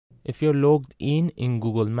if you're logged in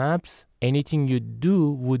Google Maps, anything you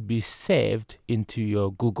do would be saved into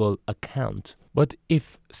your Google account. But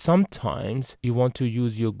if sometimes you want to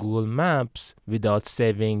use your Google Maps without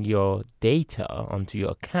saving your data onto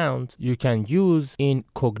your account, you can use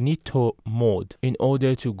Incognito mode. In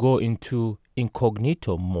order to go into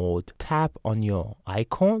Incognito mode, tap on your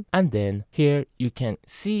icon, and then here you can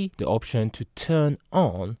see the option to turn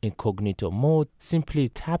on Incognito mode. Simply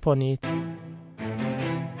tap on it.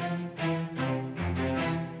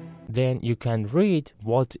 Then you can read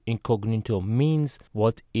what Incognito means,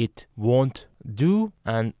 what it won't do,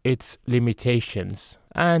 and its limitations.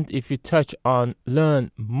 And if you touch on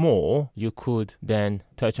learn more, you could then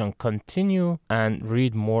touch on continue and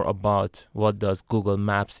read more about what does Google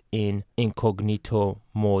Maps in Incognito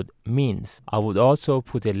mode means. I would also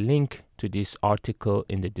put a link to this article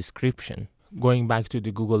in the description. Going back to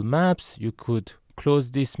the Google Maps, you could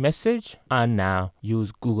close this message and now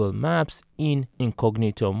use Google Maps in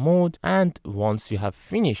Incognito mode. And once you have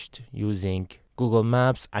finished using Google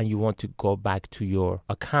Maps and you want to go back to your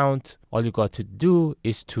account, all you got to do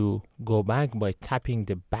is to go back by tapping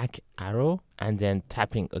the back arrow and then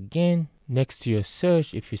tapping again. Next to your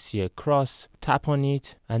search, if you see a cross, tap on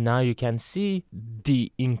it, and now you can see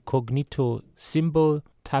the Incognito symbol.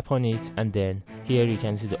 Tap on it, and then here you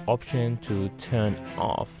can see the option to turn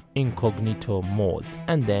off Incognito mode,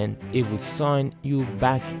 and then it will sign you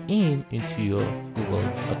back into your Google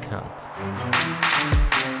account.